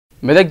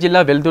మెదక్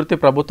జిల్లా వెల్దుర్తి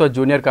ప్రభుత్వ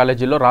జూనియర్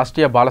కాలేజీలో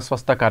రాష్ట్రీయ బాల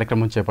స్వస్థ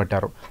కార్యక్రమం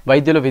చేపట్టారు.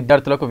 వైద్యులు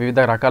విద్యార్థులకు వివిధ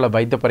రకాల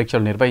వైద్య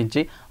పరీక్షలు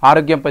నిర్వహించి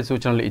ఆరోగ్యంపై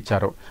సూచనలు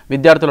ఇచ్చారు.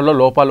 విద్యార్థులలో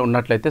లోపాలు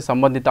ఉన్నట్లయితే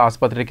సంబంధిత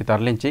ఆసుపత్రికి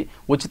తరలించి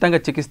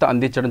ఉచితంగా చికిత్స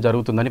అందించడం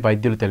జరుగుతుందని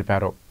వైద్యులు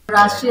తెలిపారు.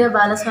 రాష్ట్రీయ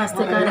బాల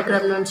స్వాస్థ్య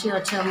కార్యక్రమం నుంచి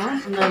వచ్చాము.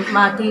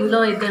 మా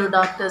టీంలో 2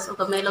 డాక్టర్స్,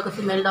 ఒక మేల్ ఒక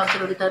ఫిమేల్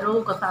డాక్టర్ ఉంటారు,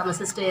 ఒక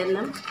ఫార్మసిస్ట్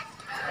ఏఎన్ఎం.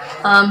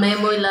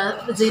 మేము ఇలా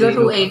 0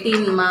 to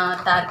 18 మా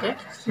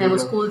టార్గెట్. మేము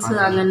స్కూల్స్,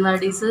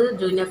 అంగన్వాడీస్,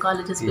 జూనియర్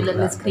కాలేజెస్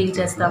పిల్లల్ని స్క్రీన్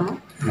చేస్తాము.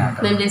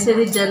 మేము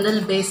చేసేది జనరల్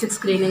బేసిక్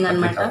స్క్రీనింగ్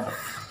అనమాట.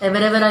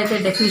 ఎవరెవరైతే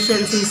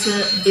డెఫిషియన్సీస్,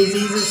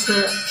 డిజీజెస్,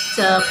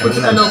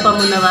 పుట్టుక లోపం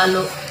ఉన్న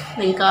వాళ్ళు,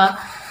 ఇంకా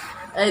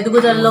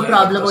ఎదుగుదలలో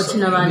ప్రాబ్లం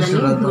వచ్చిన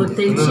వాళ్ళని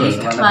గుర్తించి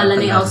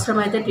వాళ్ళని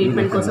అవసరమైతే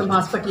ట్రీట్మెంట్ కోసం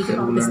హాస్పిటల్కి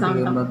పంపిస్తూ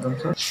ఉంటాం.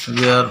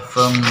 We are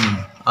from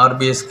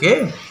RBSK.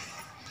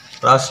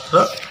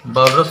 రాష్ట్ర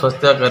బాల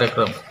స్వాస్థ్య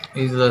కార్యక్రమం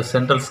is a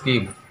central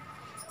scheme.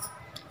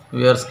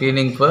 We are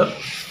screening for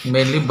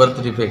mainly birth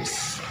defects.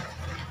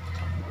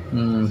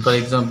 For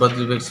example, birth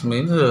defects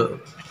means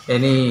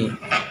any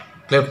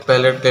cleft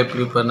palate, cleft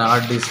lip, and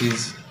heart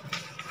disease,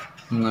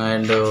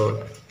 and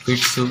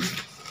fits,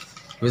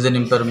 vision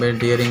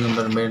impairment, hearing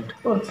impairment,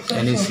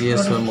 any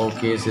CSMO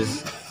cases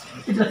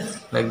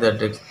like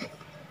that.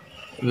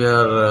 We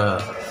are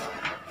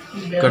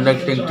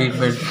conducting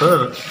treatment for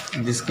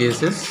these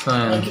cases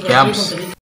and camps.